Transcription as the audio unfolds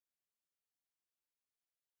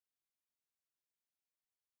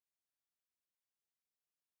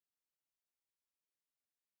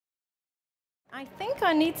I think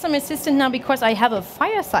I need some assistance now because I have a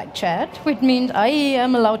fireside chat, which means I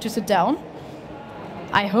am allowed to sit down.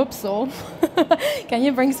 I hope so. Can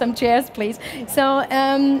you bring some chairs, please? So,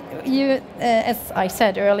 as I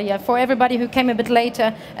said earlier, for everybody who came a bit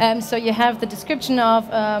later, so you have the description of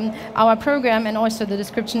our program and also the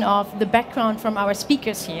description of the background from our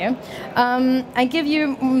speakers here. I give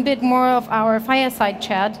you a bit more of our fireside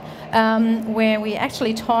chat, where we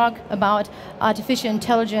actually talk about artificial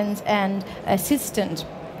intelligence and assistant.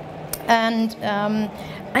 And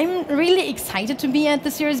I'm really excited to be at the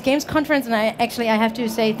Serious Games Conference, and I have to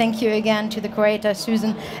say thank you again to the curator,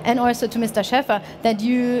 Susan, and also to Mr. Schäfer, that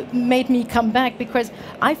you made me come back, because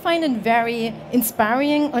I find it very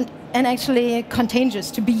inspiring and actually contagious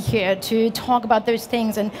to be here, to talk about those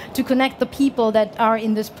things and to connect the people that are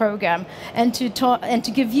in this program, and to talk and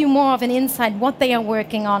to give you more of an insight what they are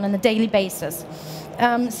working on a daily basis.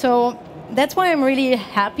 So that's why I'm really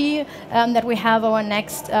happy that we have our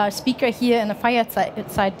next speaker here in the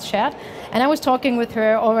fireside chat. And I was talking with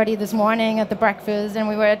her already this morning at the breakfast, and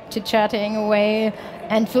we were chit-chatting away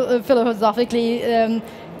and philosophically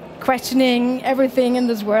questioning everything in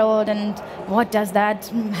this world and what does that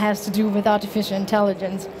has to do with artificial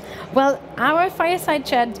intelligence. Well, our fireside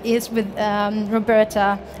chat is with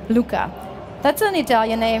Roberta Lucca. That's an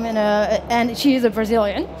Italian name, and she is a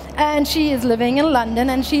Brazilian, and she is living in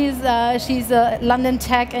London, and she's a London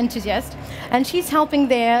tech enthusiast, and she's helping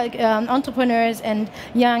their entrepreneurs and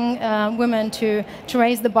young women to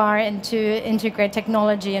raise the bar and to integrate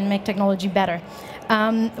technology and make technology better.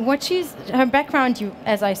 Her background,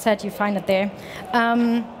 as I said, you find it there.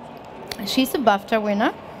 She's a BAFTA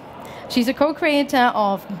winner. She's a co-creator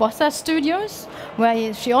of Bossa Studios,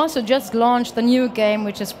 where she also just launched a new game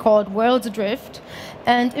which is called Worlds Adrift.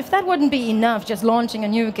 And if that wouldn't be enough, just launching a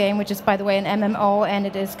new game, which is, by the way, an MMO, and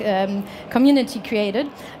it is community-created.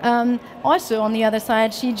 Also, on the other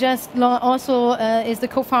side, she just also is the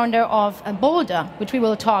co-founder of BOLDR, which we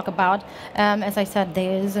will talk about. As I said,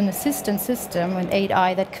 there is an assistant system with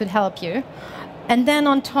HHI that could help you. And then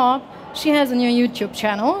on top, she has a new YouTube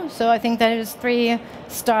channel, so I think that is 3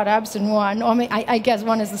 startups in one, or I guess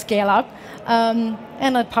one is a scale-up. And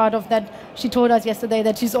a part of that, she told us yesterday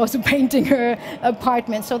that she's also painting her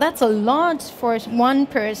apartment. So that's a lot for one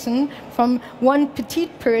person, from one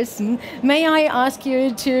petite person. May I ask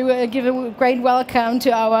you to give a great welcome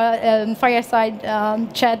to our fireside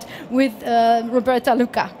chat with Roberta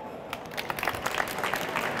Lucca.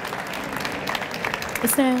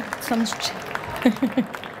 Is there some...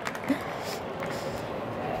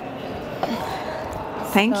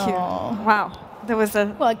 Thank you. Wow, that was a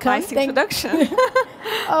nice introduction.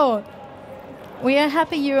 Oh, we are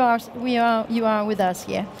happy you are with us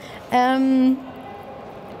here. I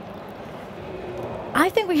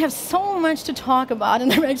think we have so much to talk about,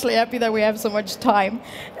 and I'm actually happy that we have so much time.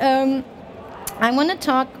 I want to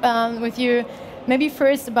talk with you maybe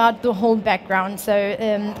first about the whole background, so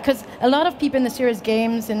because a lot of people in the serious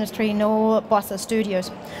games industry know Bossa Studios.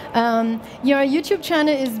 Your YouTube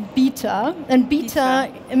channel is Vita, and Vita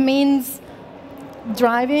means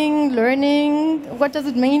driving, learning. What does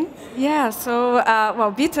it mean? Yeah, so well,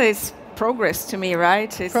 Vita is progress to me,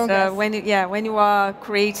 right? It's when you are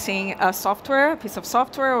creating a software, a piece of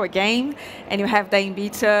software or a game, and you have that in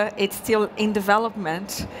beta, it's still in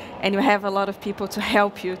development, and you have a lot of people to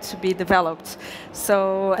help you to be developed.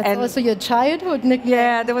 So that's also your childhood nickname.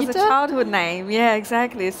 Yeah, there was Vita? a childhood name. Yeah,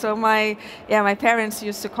 exactly. So my parents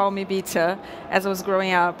used to call me Vita as I was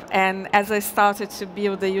growing up, and as I started to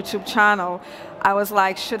build the YouTube channel, I was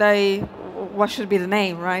like, what should be the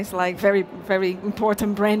name, right? It's like very, very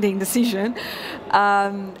important branding decision.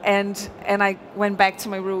 And I went back to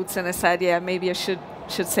my roots and I said, yeah, maybe I should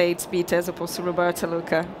say it's Vita as opposed to Roberta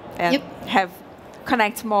Lucca, and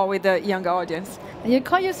connect more with the younger audience. You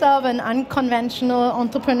call yourself an unconventional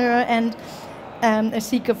entrepreneur and a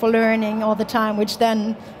seeker for learning all the time, which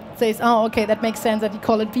then says, oh, okay, that makes sense that you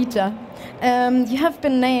call it Vita. You have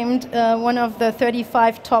been named one of the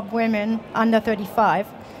 35 top women under 35.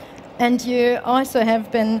 And you also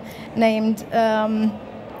have been named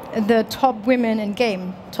the top women in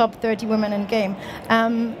game, top 30 women in game.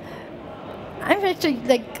 I'm actually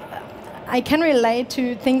I can relate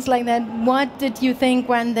to things like that. What did you think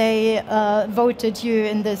when they voted you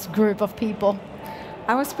in this group of people?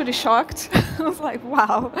 I was pretty shocked. I was like,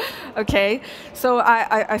 wow, okay. So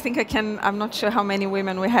I think I'm not sure how many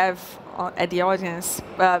women we have at the audience.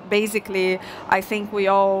 Basically, I think we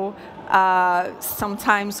all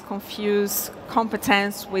sometimes confuse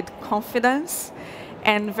competence with confidence.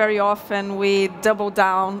 And very often we double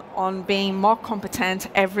down on being more competent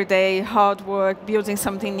every day, hard work, building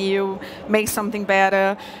something new, make something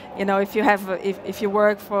better. You know, if you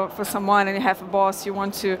work for someone and you have a boss, you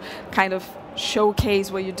want to kind of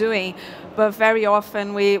showcase what you're doing. But very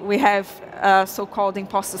often we have so-called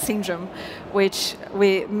imposter syndrome, which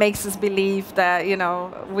makes us believe that, you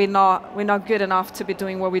know, we're not good enough to be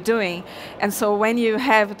doing what we're doing. And so when you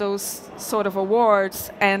have those sort of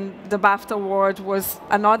awards, and the BAFTA award was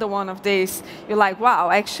another one of these, you're like, wow,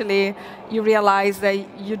 actually you realize that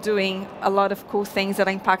you're doing a lot of cool things that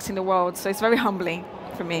are impacting the world. So it's very humbling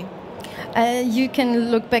for me. You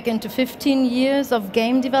can look back into 15 years of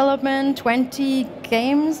game development, 20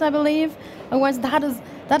 games, I believe. Otherwise, that is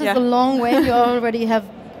a long way you already have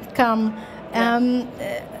come. As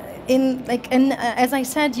I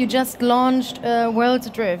said, you just launched Worlds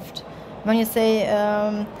Adrift. When you say,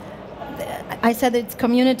 I said it's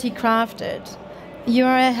community-crafted. You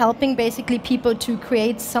are helping basically people to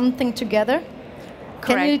create something together.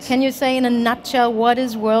 Correct. Can you say in a nutshell what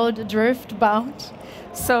is Worlds Adrift about?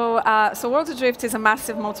 So Worlds Adrift is a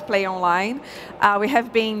massive multiplayer online. We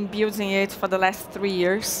have been building it for the last 3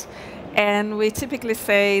 years. And we typically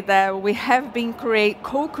say that we have been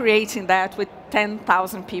co-creating that with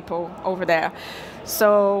 10,000 people over there.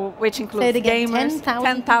 So, which includes gamers,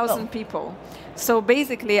 10,000 people. So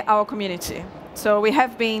basically our community. So we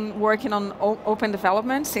have been working on open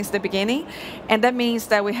development since the beginning, and that means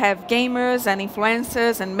that we have gamers and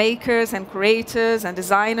influencers and makers and creators and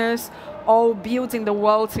designers all building the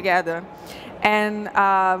world together. And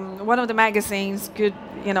one of the magazines, good,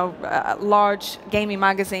 you know, large gaming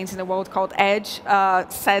magazines in the world called Edge,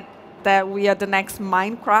 said that we are the next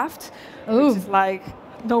Minecraft, which is like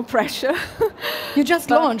no pressure. You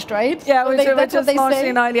just launched, right? Yeah, we just launched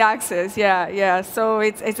in early access. Yeah. So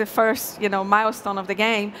it's the first, you know, milestone of the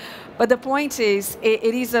game. But the point is, it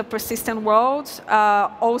is a persistent world,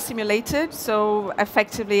 all simulated. So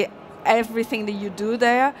effectively, everything that you do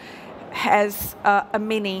there has a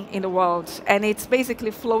meaning in the world, and it's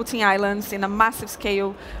basically floating islands in a massive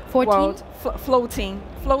scale world. Floating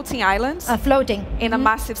islands. Floating in a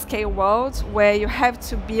massive scale world where you have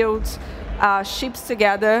to build ships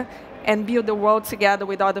together and build the world together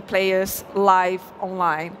with other players live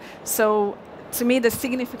online. So to me, the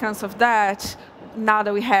significance of that, now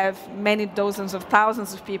that we have many dozens of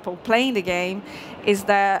thousands of people playing the game, is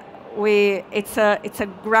that it's a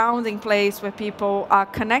grounding place where people are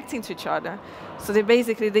connecting to each other. So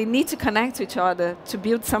they need to connect to each other to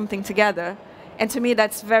build something together. And to me,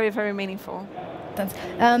 that's very, very meaningful. Let's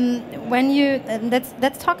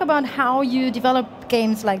talk about how you develop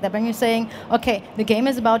games like that. When you're saying, okay, the game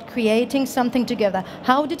is about creating something together.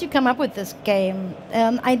 How did you come up with this game?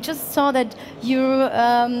 I just saw that you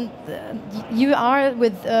are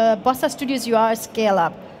with Bossa Studios. You are a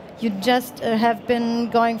scale-up. You just have been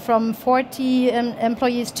going from 40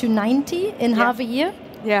 employees to 90 in half a year?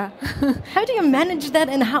 Yeah. How do you manage that,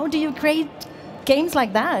 and how do you create games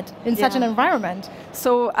like that in such an environment?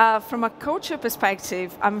 So from a culture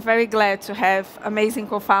perspective, I'm very glad to have amazing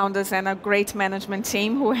co-founders and a great management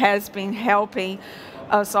team who has been helping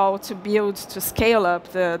us all to build, to scale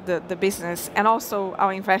up the business, and also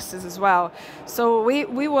our investors as well. So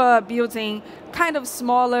we were building kind of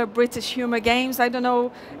smaller British humor games. I don't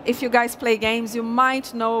know if you guys play games, you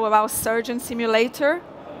might know about Surgeon Simulator.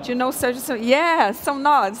 Do you know Surgeon Simulator? Yeah, some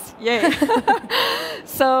nods, yay.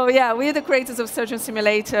 So yeah, we're the creators of Surgeon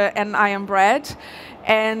Simulator and I Am Bread.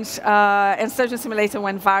 And Surgeon Simulator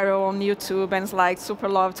went viral on YouTube and it's like super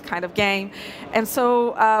loved kind of game. And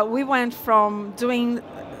so we went from doing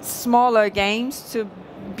smaller games to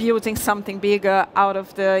building something bigger out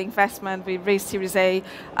of the investment. We raised Series A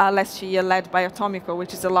last year, led by Atomico,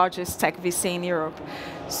 which is the largest tech VC in Europe.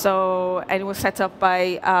 So, and it was set up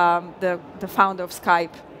by the founder of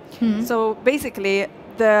Skype. Mm-hmm. So basically,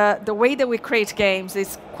 the way that we create games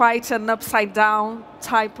is quite an upside down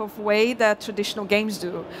type of way that traditional games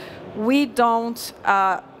do. We don't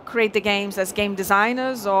create the games as game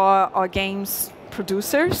designers or games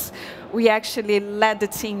producers. We actually let the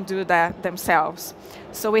team do that themselves.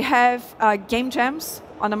 So we have game jams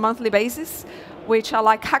on a monthly basis, which are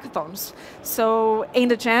like hackathons. So in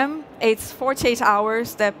the jam, it's 48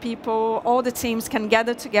 hours that people, all the teams can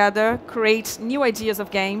gather together, create new ideas of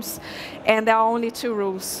games, and there are only 2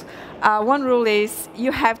 rules. One rule is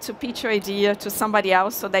you have to pitch your idea to somebody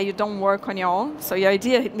else so that you don't work on your own. So your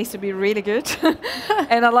idea needs to be really good.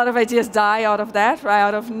 And a lot of ideas die out of that, right,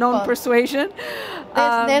 out of non-persuasion.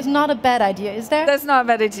 There's not a bad idea, is there? There's not a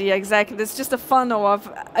bad idea, exactly. There's just a funnel of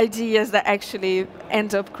ideas that actually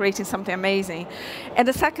end up creating something amazing. And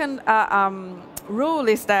the second rule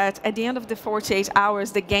is that at the end of the 48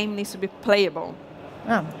 hours, the game needs to be playable.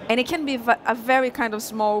 Oh. And it can be a very kind of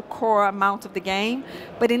small core amount of the game,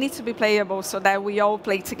 but it needs to be playable so that we all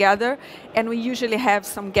play together. And we usually have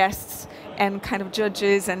some guests and kind of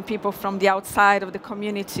judges and people from the outside of the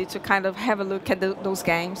community to kind of have a look at those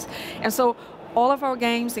games. And so all of our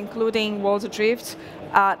games, including Worlds Adrift,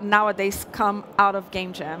 nowadays come out of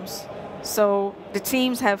game jams. So the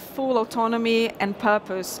teams have full autonomy and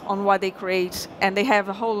purpose on what they create, and they have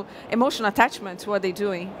a whole emotional attachment to what they're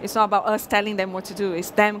doing. It's not about us telling them what to do,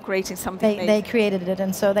 it's them creating something. They created it,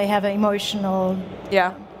 and so they have an emotional...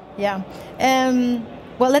 Yeah. Yeah.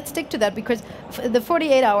 Well, let's stick to that, because the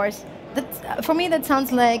 48 hours, for me that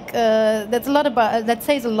sounds like, that's a lot about, that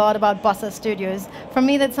says a lot about Bossa Studios. For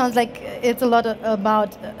me that sounds like it's a lot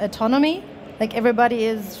about autonomy, like everybody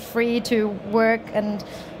is free to work and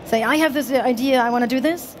say, I have this idea, I want to do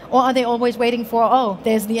this? Or are they always waiting for, oh,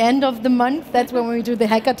 there's the end of the month, that's when we do the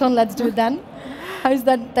hackathon, let's do it then? How is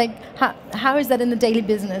that, like, how is that in the daily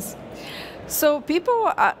business? So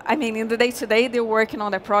people, I mean, in the day-to-day, they're working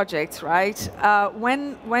on their projects, right?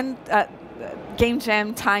 When game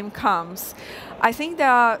jam time comes, I think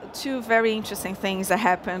there are two very interesting things that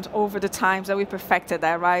happened over the times that we perfected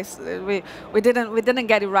that, right? We didn't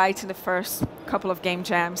get it right in the first couple of game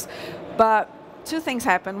jams, but two things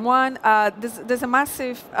happen. One, there's a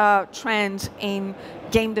massive trend in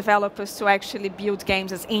game developers to actually build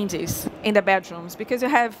games as indies in their bedrooms, because you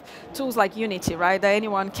have tools like Unity, right, that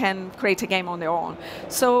anyone can create a game on their own.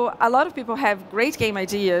 So a lot of people have great game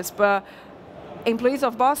ideas, but employees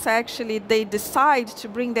of Bossa actually, they decide to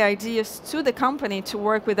bring their ideas to the company to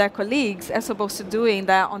work with their colleagues as opposed to doing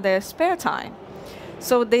that on their spare time.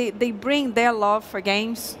 So they bring their love for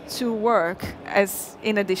games to work as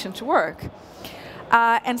in addition to work.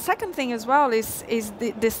 And second thing as well is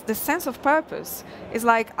the sense of purpose. It's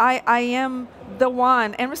like I am the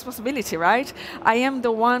one, and responsibility, right? I am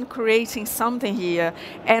the one creating something here,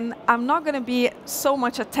 and I'm not going to be so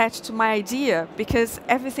much attached to my idea, because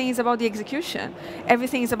everything is about the execution.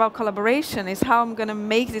 Everything is about collaboration. It's how I'm going to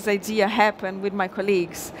make this idea happen with my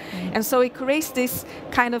colleagues. And so it creates this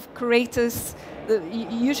kind of creators.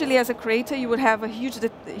 Usually as a creator, you would have a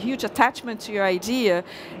huge attachment to your idea,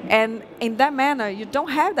 and in that manner, you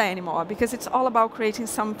don't have that anymore, because it's all about creating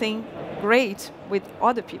something great with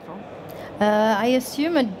other people. I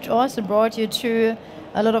assume it also brought you to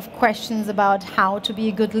a lot of questions about how to be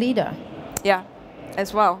a good leader. Yeah,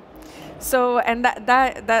 as well. So, and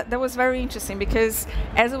that was very interesting, because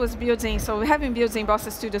as I was building, so we have been building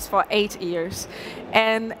Bossa Studios for 8 years,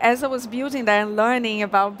 and as I was building that and learning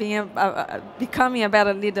about becoming a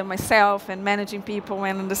better leader myself and managing people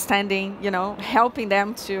and understanding, you know, helping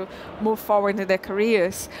them to move forward in their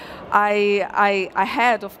careers, I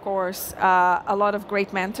had, of course, a lot of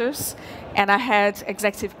great mentors, and I had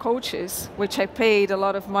executive coaches, which I paid a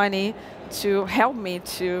lot of money to help me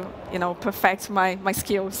to, you know, perfect my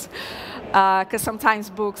skills. Because sometimes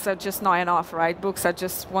books are just not enough, right? Books are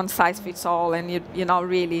just one size fits all, and you're not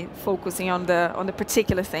really focusing on the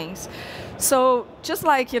particular things. So just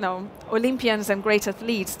like, you know, Olympians and great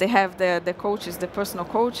athletes, they have their coaches, their personal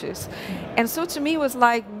coaches. And so to me it was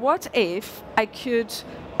like, what if I could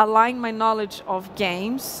align my knowledge of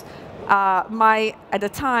games, my, at the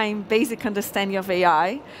time, basic understanding of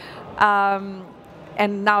AI,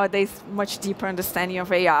 and nowadays much deeper understanding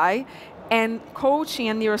of AI, and coaching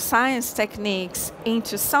and neuroscience techniques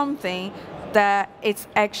into something that it's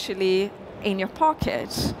actually in your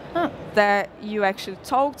pocket, that you actually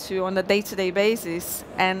talk to on a day-to-day basis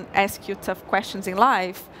and ask you tough questions in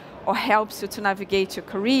life, or helps you to navigate your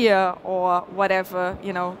career or whatever,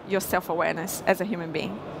 you know, your self-awareness as a human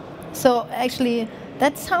being. So actually,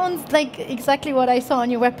 that sounds like exactly what I saw on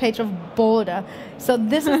your webpage of BOLDR. So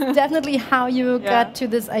this is definitely how you got to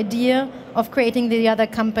this idea of creating the other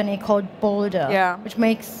company called BOLDR,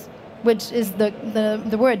 which is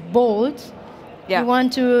the word bold. You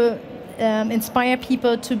want to inspire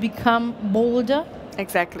people to become bolder.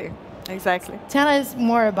 Exactly, exactly. Tell us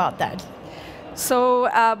more about that. So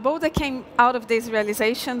BOLDR came out of this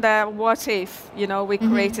realization that what if, you know, we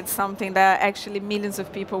created something that actually millions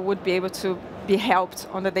of people would be able to be helped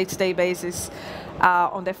on a day-to-day basis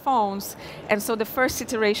on their phones. And so the first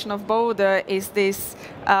iteration of BOLDR is this,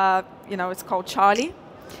 you know, it's called Charlie.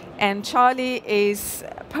 And Charlie is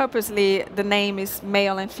purposely, the name is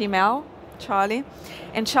male and female, Charlie.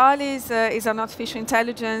 And Charlie is an artificial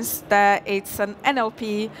intelligence that it's an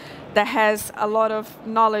NLP that has a lot of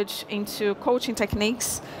knowledge into coaching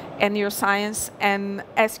techniques and neuroscience and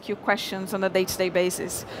ask you questions on a day-to-day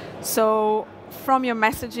basis. So from your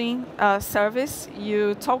messaging service,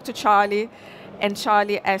 you talk to Charlie, and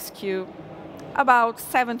Charlie asks you about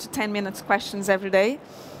 7 to 10 minutes questions every day.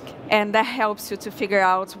 And that helps you to figure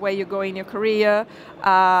out where you go in your career,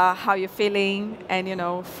 how you're feeling,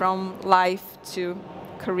 and from life to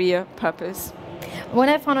career purpose. What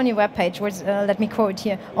I found on your webpage was, let me quote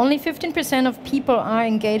here, only 15% of people are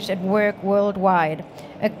engaged at work worldwide.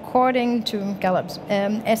 According to Gallup's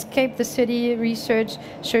Escape the City research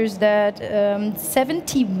shows that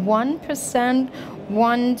 71%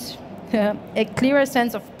 want a clearer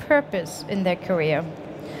sense of purpose in their career.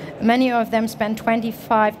 Many of them spend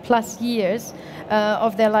 25 plus years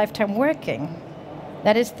of their lifetime working.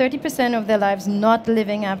 That is 30% of their lives not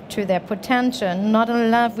living up to their potential, not in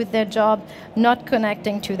love with their job, not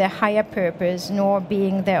connecting to their higher purpose, nor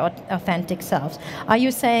being their authentic selves. Are you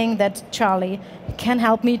saying that Charlie can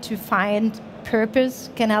help me to find purpose,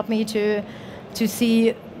 can help me to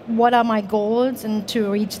see what are my goals and to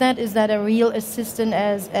reach that? Is that a real assistant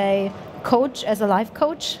as a coach, as a life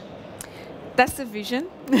coach? That's the vision.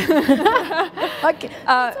 Okay.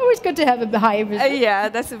 It's always good to have a high vision. Yeah,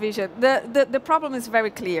 that's the vision. The problem is very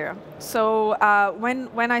clear. So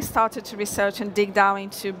when I started to research and dig down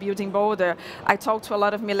into building BOLDR, I talked to a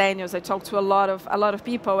lot of millennials. I talked to a lot of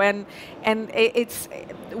people, and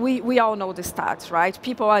we all know the stats, right?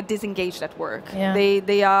 People are disengaged at work. Yeah.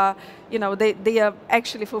 They are they are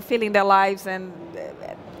actually fulfilling their lives and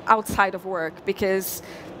outside of work because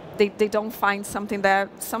they don't find something that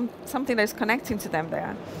is connecting to them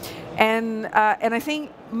there, and I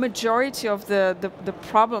think majority of the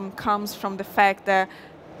problem comes from the fact that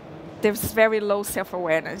there's very low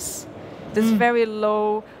self-awareness. There's very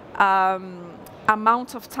low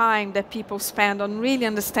amount of time that people spend on really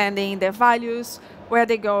understanding their values, where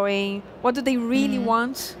they're going, what do they really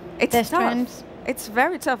want. It's their tough. strengths. It's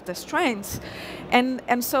very tough. The strengths,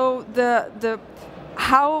 and so the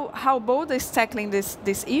how BOLDR is tackling this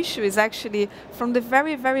issue is actually from the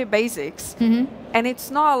very, very basics. And it's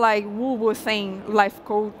not like woo-woo thing, life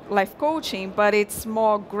coaching, but it's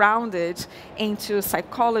more grounded into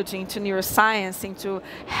psychology, into neuroscience, into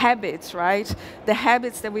habits, right? The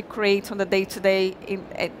habits that we create on the day-to-day,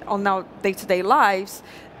 on our day-to-day lives,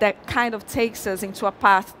 that kind of takes us into a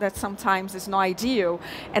path that sometimes is not ideal,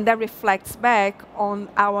 and that reflects back on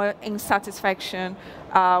our insatisfaction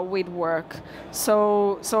with work.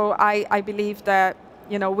 So I believe that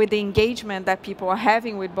with the engagement that people are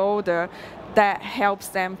having with BOLDR, that helps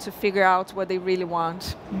them to figure out what they really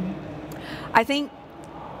want. I think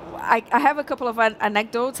I have a couple of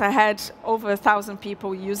anecdotes. I had over 1,000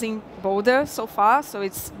 people using BOLDR so far, so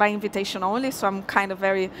it's by invitation only, so I'm kind of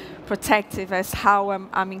very protective as how I'm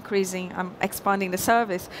expanding the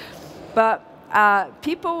service. But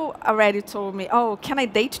people already told me, oh, can I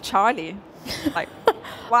date Charlie? Like,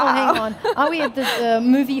 wow. Oh, hang on. Are we at the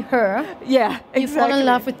movie Her? Yeah, exactly. You fall in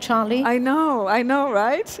love with Charlie? I know,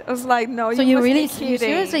 right? I was like, no, so you must really be kidding.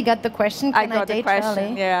 seriously got the question, can I date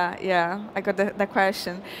Charlie? Yeah, I got the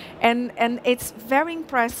question. And it's very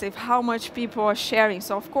impressive how much people are sharing.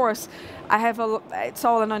 So of course, it's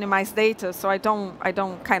all anonymized data, so I don't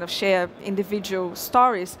kind of share individual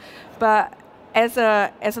stories. But as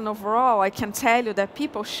an overall, I can tell you that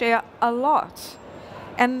people share a lot.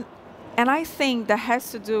 And I think that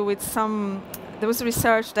has to do with there was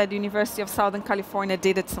research that the University of Southern California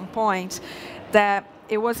did at some point, that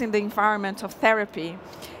it was in the environment of therapy,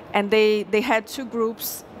 and they had two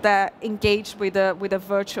groups that engaged with a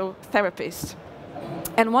virtual therapist.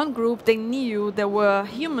 And one group, they knew there were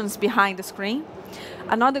humans behind the screen.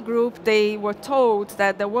 Another group, they were told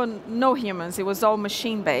that there were no humans, it was all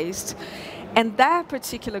machine-based. And that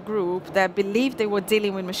particular group that believed they were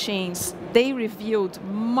dealing with machines, they revealed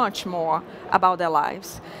much more about their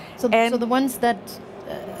lives. So the ones that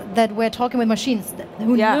were talking with machines,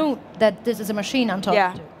 who knew that this is a machine I'm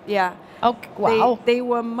talking to? Yeah. Okay, wow. They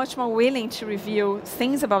were much more willing to reveal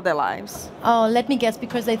things about their lives. Oh, let me guess,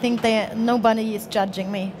 because they think nobody is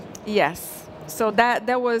judging me. Yes. So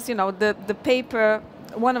that was, the paper,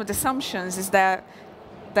 one of the assumptions is that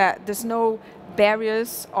there's no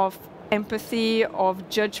barriers of empathy, of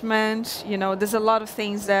judgment. There's a lot of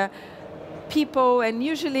things that people, and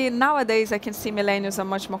usually nowadays I can see millennials are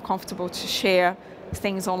much more comfortable to share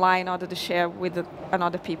things online in order to share with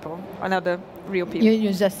another real people.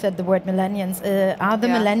 You just said the word millennials. Are the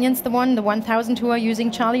millennials the 1,000 who are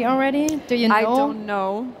using Charlie already? Do you know? I don't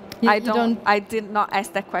know. I did not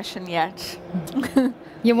ask that question yet.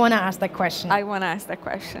 You want to ask that question? I want to ask that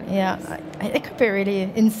question. Yeah, yes. It could be really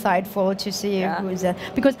insightful to see who is that.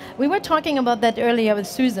 Because we were talking about that earlier with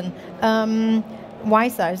Susan.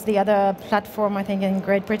 Vita is the other platform, I think, in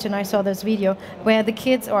Great Britain. I saw this video where the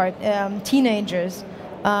kids or teenagers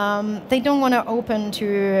They don't want to open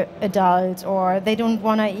to adults, or they don't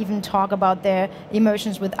want to even talk about their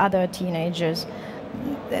emotions with other teenagers.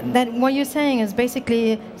 That what you're saying is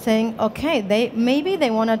basically saying, okay, maybe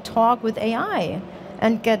they want to talk with AI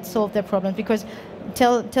and solve their problems, because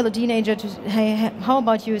tell a teenager to, hey, how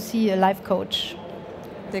about you see a life coach?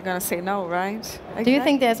 They're going to say no, right? Exactly. Do you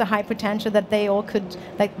think there's a high potential that they all could,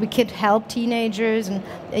 like we could help teenagers and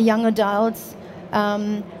young adults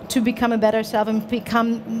to become a better self and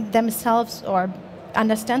become themselves or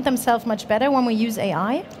understand themselves much better when we use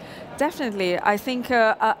AI? Definitely. I think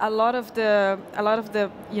a lot of the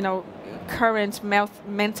current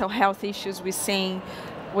mental health issues we're seeing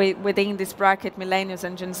within this bracket, millennials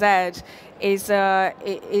and Gen Z, is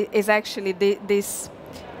actually this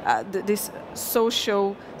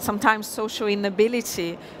sometimes social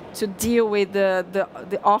inability to deal with the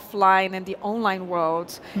offline and the online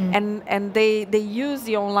world, and they use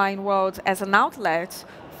the online world as an outlet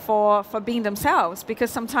for being themselves, because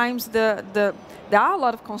sometimes there are a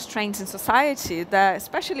lot of constraints in society that,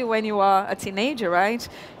 especially when you are a teenager, right?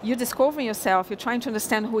 You're discovering yourself, you're trying to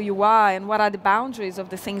understand who you are and what are the boundaries of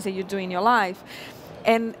the things that you do in your life.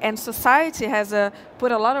 And society has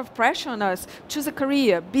put a lot of pressure on us. Choose a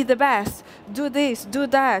career, be the best, do this, do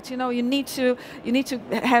that. You know, you need to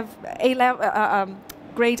have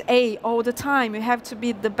grade A all the time. You have to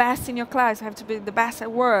be the best in your class. You have to be the best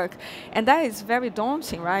at work, and that is very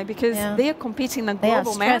daunting, right? Because they are competing in a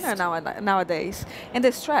global manner nowadays, and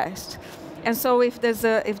they're stressed. And so if there's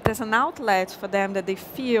an outlet for them that they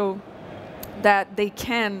feel that they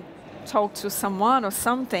can talk to someone or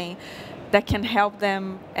something that can help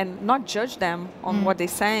them and not judge them on what they're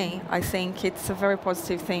saying, I think it's a very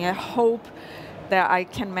positive thing. I hope that I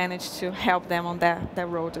can manage to help them on their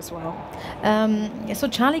road as well. So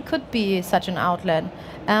Charlie could be such an outlet.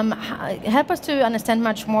 Help us to understand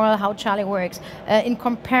much more how Charlie works in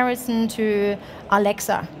comparison to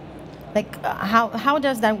Alexa. Like, how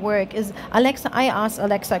does that work? Is Alexa, I ask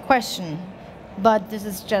Alexa a question, but this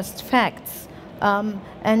is just facts.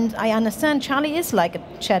 And I understand Charlie is like a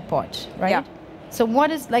chatbot, right? Yeah. So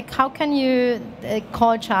what is, like, how can you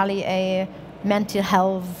call Charlie a mental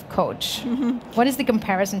health coach? What is the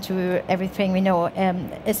comparison to everything we know?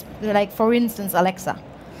 Is like, for instance, Alexa.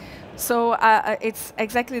 So it's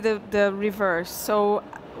exactly the reverse. So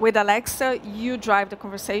with Alexa, you drive the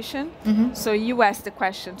conversation. So you ask the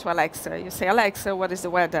question to Alexa. You say, Alexa, what is the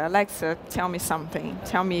weather? Alexa, tell me something.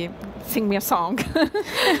 Sing me a song.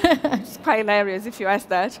 It's quite hilarious if you ask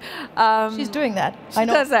that. She's doing that. She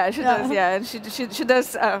does that. She does, yeah. And she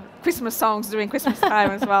does Christmas songs during Christmas time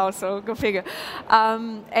as well. So go figure.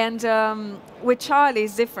 With Charlie,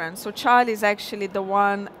 it's different. So Charlie is actually the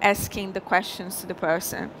one asking the questions to the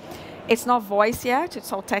person. It's not voice yet,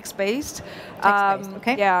 it's all text-based. Text-based,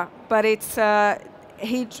 okay. Yeah, but it's,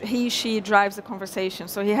 she drives the conversation.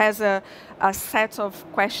 So he has a set of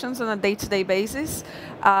questions on a day-to-day basis,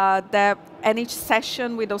 and each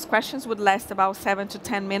session with those questions would last about 7 to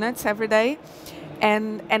 10 minutes every day.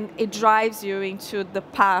 And it drives you into the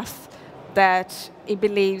path that it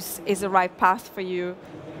believes is the right path for you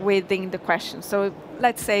within the question. So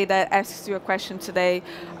let's say that asks you a question today,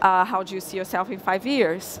 how do you see yourself in 5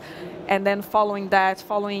 years? And then following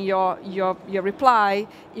your reply,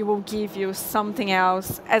 it will give you something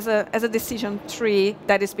else as a decision tree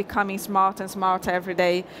that is becoming smarter and smarter every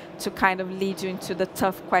day to kind of lead you into the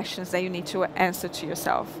tough questions that you need to answer to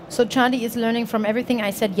yourself. So Charlie is learning from everything I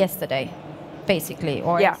said yesterday, basically,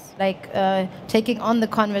 or it's like taking on the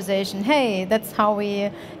conversation. Hey, that's how we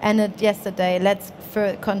ended yesterday. Let's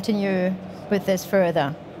continue with this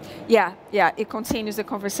further. Yeah, it continues the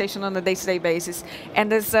conversation on a day-to-day basis. And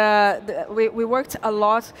there's, we worked a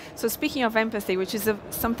lot. So speaking of empathy, which is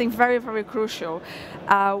something very, very crucial,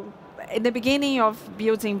 in the beginning of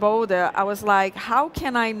building BOLDR, I was like, how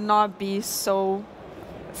can I not be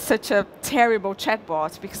such a terrible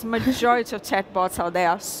chatbot? Because majority of chatbots out there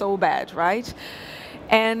are so bad, right?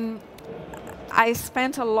 And I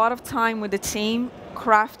spent a lot of time with the team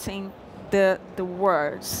crafting the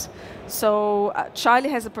words. So Charlie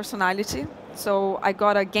has a personality, so I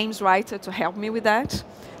got a games writer to help me with that,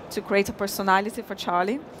 to create a personality for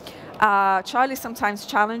Charlie. Charlie is sometimes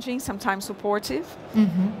challenging, sometimes supportive.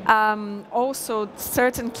 Also,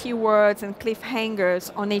 certain keywords and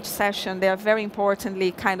cliffhangers on each session, they are very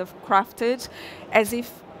importantly kind of crafted as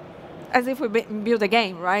if we build a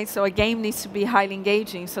game, right? So a game needs to be highly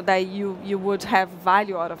engaging so that you would have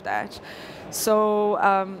value out of that. So,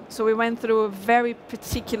 so we went through very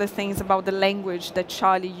particular things about the language that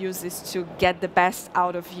Charlie uses to get the best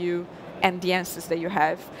out of you and the answers that you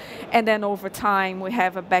have. And then over time, we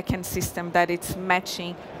have a backend system that it's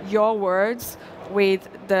matching your words with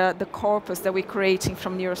the corpus that we're creating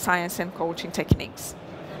from neuroscience and coaching techniques.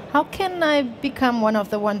 How can I become one of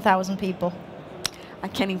the 1,000 people? I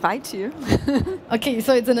can invite you. Okay,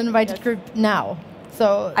 so it's an invited group now.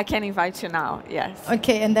 So I can invite you now, yes.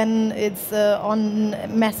 Okay, and then it's on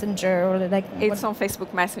Messenger or like... It's on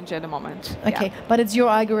Facebook Messenger at the moment. Okay, yeah. but it's your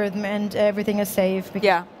algorithm and everything is safe. Because,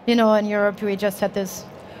 yeah. You know, in Europe we just had this...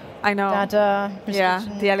 I know. Data yeah,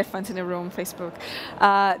 the elephant in the room, Facebook.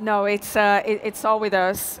 No, it's all with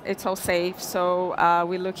us. It's all safe. So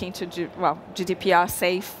we're looking to GDPR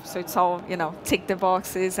safe. So it's all, you know, tick the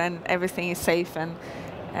boxes and everything is safe and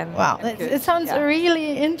wow, it sounds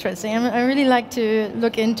really interesting. I really like to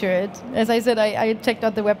look into it. As I said, I checked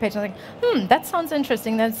out the webpage and I was like, that sounds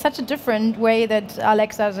interesting. That's such a different way that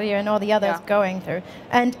Alexa's here and all the others going through.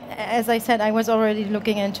 And as I said, I was already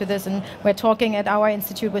looking into this, and we're talking at our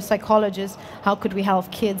institute with psychologists. How could we help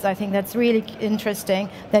kids? I think that's really interesting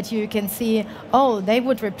that you can see, oh, they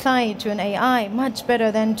would reply to an AI much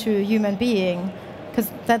better than to a human being, because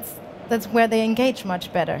that's where they engage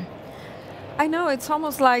much better. I know, it's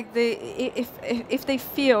almost like if they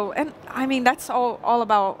feel, and I mean that's all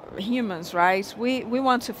about humans, right? We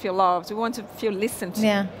want to feel loved, we want to feel listened to.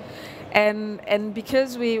 Yeah. And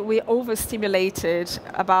because we overstimulated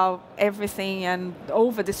about everything and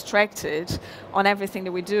over distracted on everything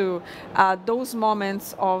that we do, those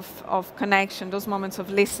moments of connection, those moments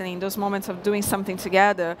of listening, those moments of doing something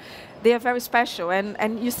together, they are very special.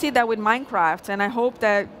 And you see that with Minecraft, and I hope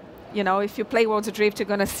that, you know, if you play Worlds Adrift, you're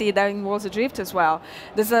going to see that in Worlds Adrift as well.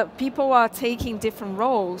 People are taking different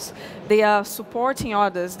roles. They are supporting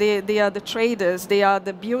others. They are the traders. They are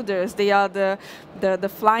the builders. They are the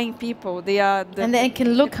flying people. They are and they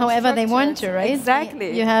can look however they want to, right?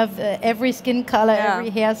 Exactly. You have every skin color, every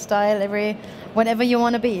hairstyle, every whatever you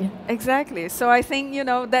want to be. Exactly. So I think, you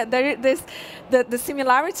know, that there's the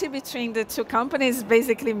similarity between the two companies is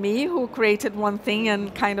basically me, who created one thing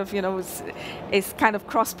and kind of, you know, is kind of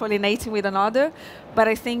cross-pollinating with another. But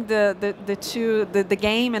I think the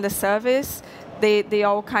game and the service, they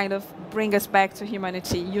all kind of bring us back to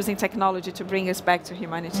humanity, using technology to bring us back to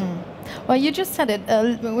humanity. Well, you just said it.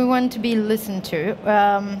 We want to be listened to.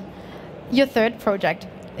 Your third project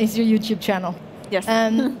is your YouTube channel. Yes.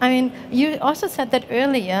 I mean, you also said that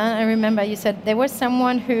earlier. I remember you said there was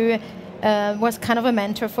someone who was kind of a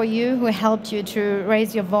mentor for you, who helped you to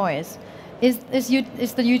raise your voice. Is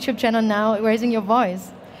the YouTube channel now raising your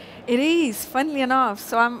voice? It is, funnily enough.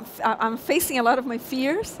 So I'm facing a lot of my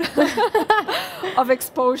fears of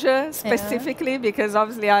exposure, specifically because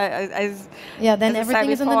obviously as everything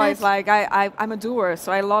is in the net. It's like I'm a doer,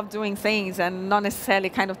 so I love doing things and not necessarily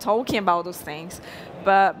kind of talking about those things.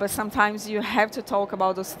 But sometimes you have to talk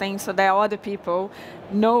about those things so that other people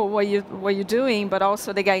know what you're doing, but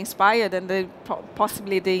also they get inspired and they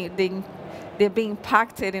possibly they're being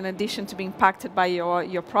impacted in addition to being impacted by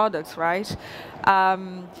your products, right? I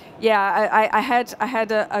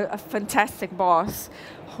had a fantastic boss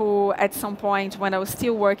who, at some point when I was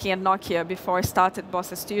still working at Nokia before I started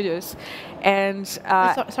Bossa Studios, and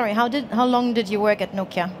sorry, how long did you work at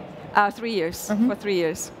Nokia? 3 years. For 3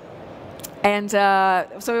 years. And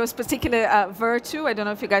so it was particularly Virtu. I don't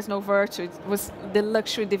know if you guys know Virtu. It was the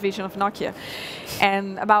luxury division of Nokia,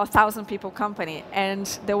 and about 1,000 people company. And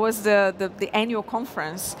there was the annual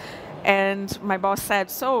conference, and my boss said,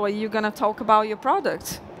 "So, are you going to talk about your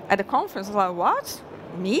product at the conference?" I was like, "What?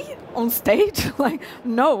 Me on stage? Like,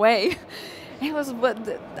 no way." He was, "But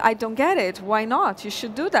I don't get it. Why not? You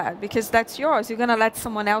should do that because that's yours. You're going to let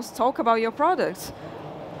someone else talk about your product.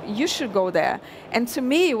 You should go there." And to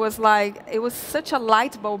me, it was such a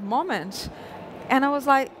light bulb moment. And I was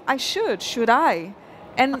like, should I?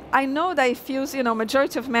 And I know that it feels, you know,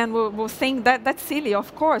 majority of men will think that that's silly.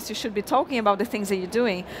 Of course, you should be talking about the things that you're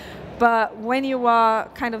doing. But when you are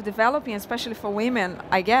kind of developing, especially for women,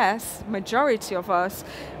 I guess, majority of us,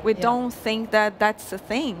 we don't think that that's a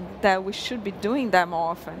thing, that we should be doing that more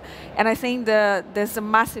often. And I think there's a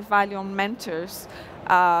massive value on mentors,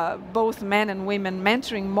 both men and women,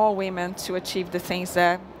 mentoring more women to achieve the things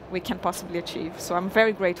that we can possibly achieve. So I'm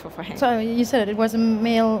very grateful for him. So you said it was a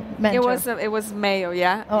male mentor. It was male,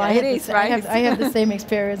 yeah. Oh, yeah, it is, right? I have the same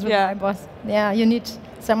experience with my boss. Yeah, you need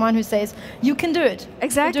someone who says, you can do it.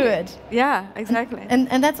 Exactly. You do it. Yeah, exactly.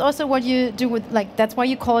 And that's also what you do with, like, that's why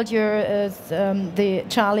you called your, the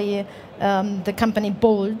Charlie, the company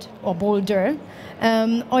Bold, or BOLDR.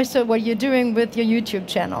 Also what you're doing with your YouTube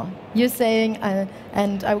channel. You're saying,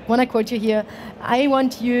 and I want to quote you here, I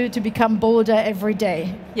want you to become bolder every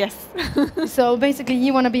day. Yes. So basically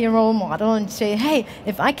you want to be a role model and say, hey,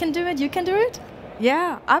 if I can do it, you can do it?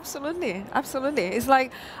 Yeah, absolutely, absolutely. It's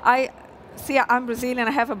like, see, I'm Brazilian.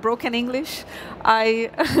 I have a broken English.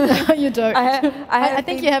 You don't. I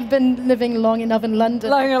think you have been living long enough in London.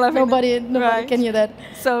 Nobody right. can hear that.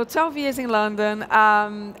 So 12 years in London,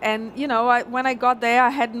 and you know, when I got there, I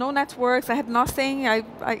had no networks. I had nothing.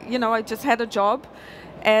 I just had a job,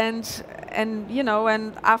 and you know,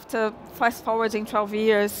 and after fast forwarding 12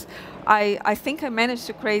 years. I think I managed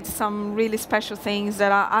to create some really special things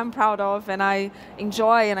that I'm proud of, and I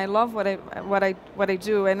enjoy, and I love what I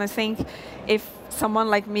do. And I think if someone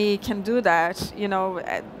like me can do that, you know,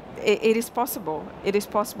 it is possible. It is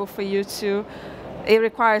possible for you to. It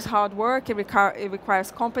requires hard work. It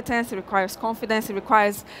requires competence. It requires confidence. It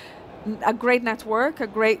requires a great network,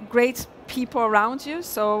 great people around you.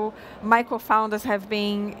 So my co-founders have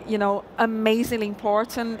been, you know, amazingly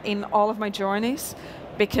important in all of my journeys.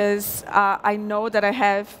 Because I know that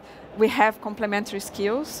we have complementary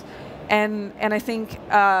skills, and I think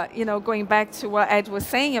you know, going back to what Ed was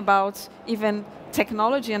saying about even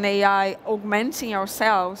technology and AI augmenting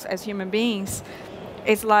ourselves as human beings,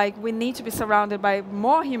 it's like we need to be surrounded by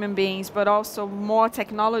more human beings, but also more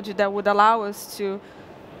technology that would allow us to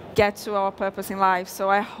get to our purpose in life. So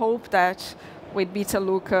I hope that with Vita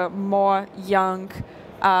Lucca, more young,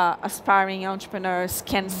 aspiring entrepreneurs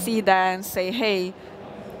can see that and say, hey.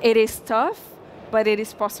 It is tough, but it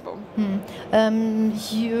is possible.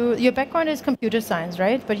 Your background is computer science,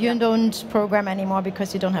 right? But you don't program anymore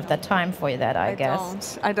because you don't have that time for that, I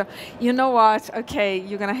guess. I don't. You know what? Okay,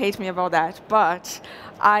 you're gonna hate me about that, but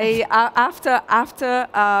after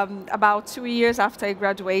about 2 years after I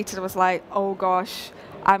graduated, I was like, oh gosh,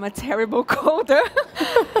 I'm a terrible coder.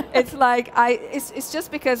 It's like it's just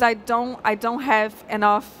because I don't have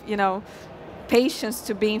enough, you know, patience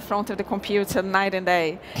to be in front of the computer night and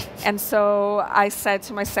day. And so I said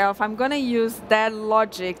to myself, I'm going to use that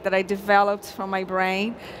logic that I developed from my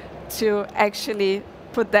brain to actually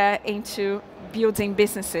put that into building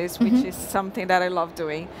businesses, which is something that I love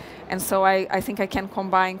doing. And so I think I can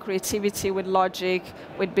combine creativity with logic,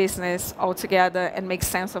 with business all together and make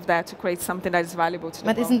sense of that to create something that is valuable to the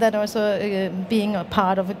world. But isn't that also being a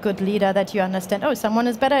part of a good leader, that you understand, oh, someone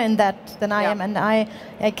is better in that than I am, and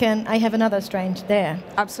I have another strength there.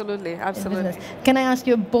 Absolutely, absolutely. Can I ask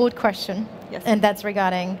you a bold question? Yes. And that's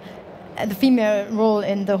regarding the female role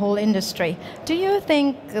in the whole industry. Do you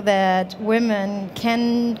think that women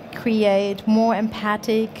can create more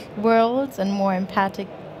empathic worlds and more empathic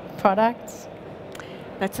products?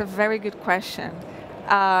 That's a very good question.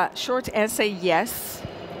 Short answer, yes.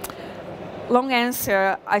 Long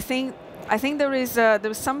answer, I think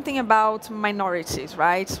there's something about minorities,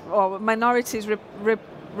 right? Or minorities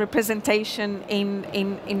representation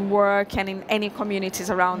in work and in any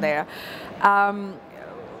communities around there.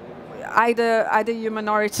 Either you're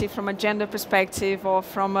minority from a gender perspective or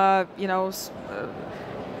from a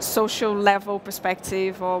social level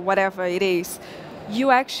perspective or whatever it is.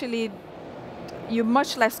 You're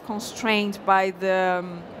much less constrained by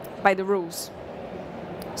the rules.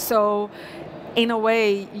 So in a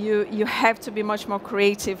way, you have to be much more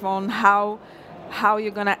creative on how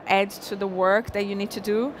you're going to add to the work that you need to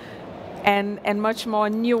do, and much more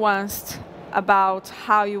nuanced about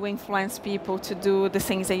how you influence people to do the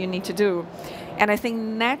things that you need to do. And I think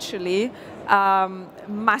naturally,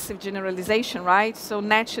 massive generalization, right? So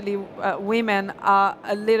naturally, women are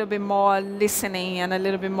a little bit more listening and a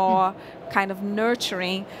little bit more kind of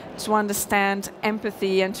nurturing to understand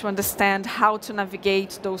empathy and to understand how to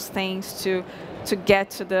navigate those things to get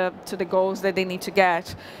to the goals that they need to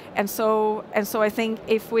get. And so I think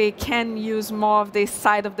if we can use more of this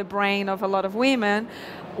side of the brain of a lot of women,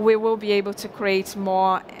 we will be able to create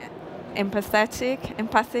more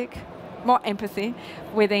more empathy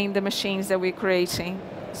within the machines that we're creating.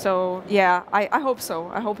 So yeah, I hope so.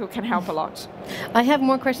 I hope it can help a lot. I have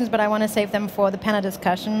more questions, but I want to save them for the panel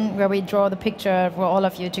discussion, where we draw the picture for all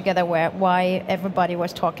of you together, why everybody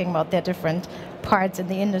was talking about their different parts in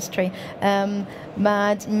the industry.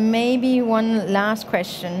 But maybe one last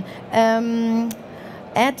question.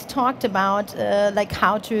 Ed talked about like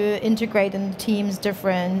how to integrate in teams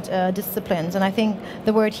different disciplines, and I think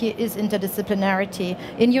the word here is interdisciplinarity.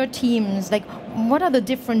 In your teams, like, what are the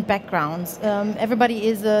different backgrounds? Everybody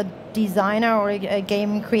is a designer or a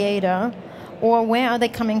game creator, or where are they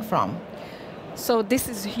coming from? So this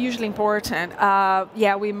is hugely important.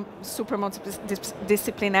 Yeah, we're super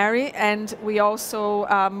multidisciplinary, and we also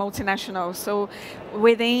multinational. So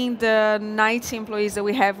within the 90 employees that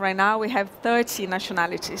we have right now, we have 30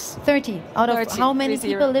 nationalities. 30 out of 30, how many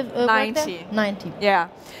people live? 90. 90. Yeah.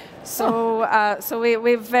 So so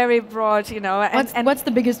we're very broad, you know. What's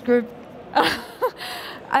the biggest group?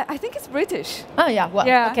 I think it's British. Oh yeah, well,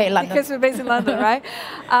 yeah, okay, London. Because we're based in London, right?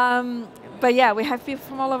 but yeah, we have people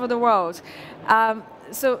from all over the world.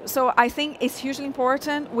 So I think it's hugely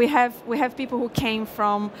important. We have people who came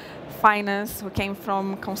from finance, who came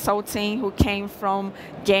from consulting, who came from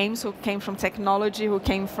games, who came from technology, who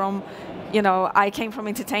came from, I came from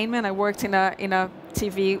entertainment. I worked in a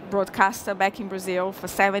TV broadcaster back in Brazil for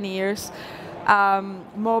 7 years.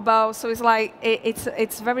 Mobile, so it's like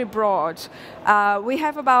it's very broad. We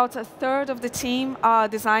have about a third of the team are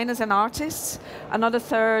designers and artists, another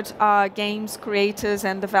third are games creators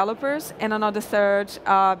and developers, and another third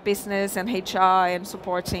are business and HR and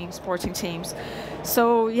supporting teams.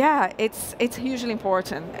 So yeah, it's hugely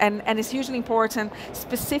important, and it's hugely important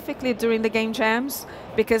specifically during the game jams,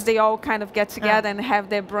 because they all kind of get together and have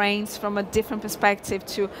their brains from a different perspective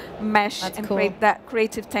to mesh and create that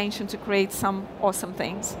creative tension to create some awesome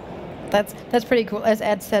things. That's pretty cool. As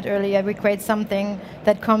Ed said earlier, we create something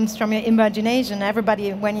that comes from your imagination.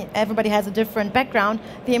 When everybody has a different background,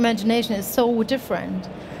 the imagination is so different.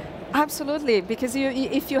 Absolutely, because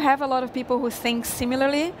if you have a lot of people who think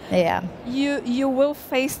similarly, you will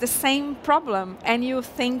face the same problem, and you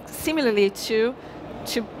think similarly to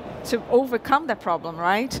overcome that problem,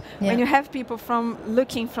 right? Yeah. When you have people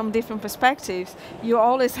looking from different perspectives, you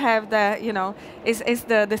always have it's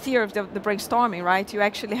the theory of the brainstorming, right? You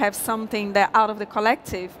actually have something that out of the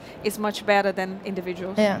collective is much better than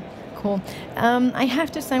individuals. Yeah. Cool. I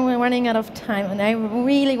have to say we're running out of time, and I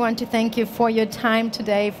really want to thank you for your time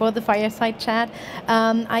today for the Fireside Chat.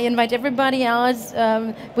 I invite everybody else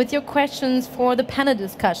with your questions for the panel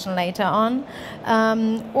discussion later on,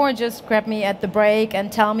 or just grab me at the break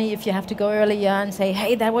and tell me if you have to go earlier and say,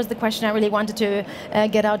 hey, that was the question I really wanted to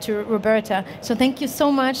get out to Roberta. So thank you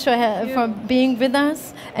so much for being with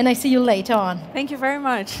us, and I see you later on. Thank you very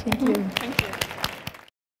much. Thank you. Thank you.